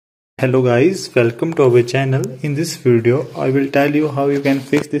Hello guys, welcome to our channel. In this video I will tell you how you can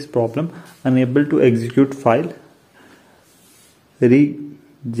fix this problem unable to execute file,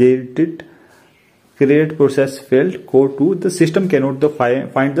 rejected, create process failed, code 2, the system cannot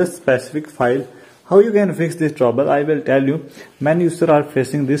find the specific file. How you can fix this trouble? I will tell you. Many users are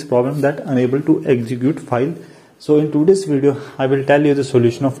facing this problem that unable to execute file. So in today's video I will tell you the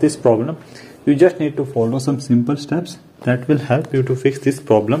solution of this problem. You just need to follow some simple steps that will help you to fix this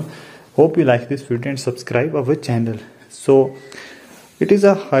problem. Hope you like this video and subscribe our channel. So it is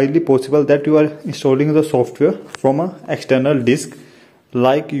a highly possible that you are installing the software from an external disk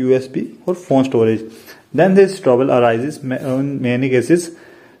like USB or phone storage. Then this trouble arises in many cases.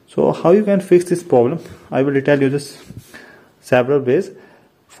 So how you can fix this problem? I will tell you this several ways.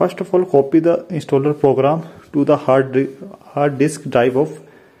 First of all, copy the installer program to the hard disk drive of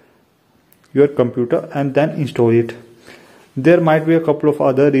your computer and then install it. There might be a couple of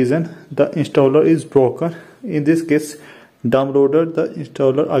other reasons. The installer is broken. In this case, download the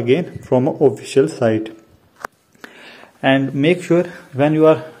installer again from an official site. And make sure when you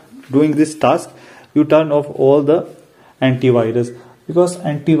are doing this task, you turn off all the antivirus, because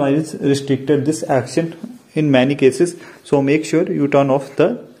antivirus restricted this action in many cases. So make sure you turn off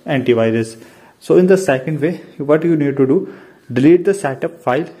the antivirus. So in the second way, what you need to do, delete the setup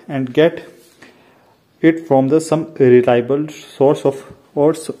file and get it from the some reliable source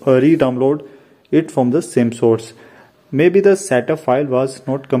or re-download it from the same source. Maybe the setup file was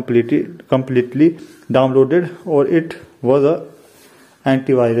not completely downloaded, or it was a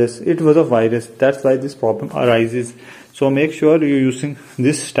antivirus, it was a virus. That's why this problem arises. So make sure you're using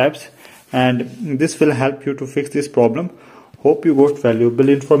these steps, and this will help you to fix this problem. Hope you got valuable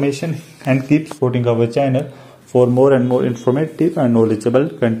information, and keep supporting our channel for more and more informative and knowledgeable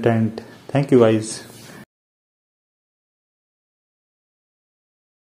content. Thank you guys.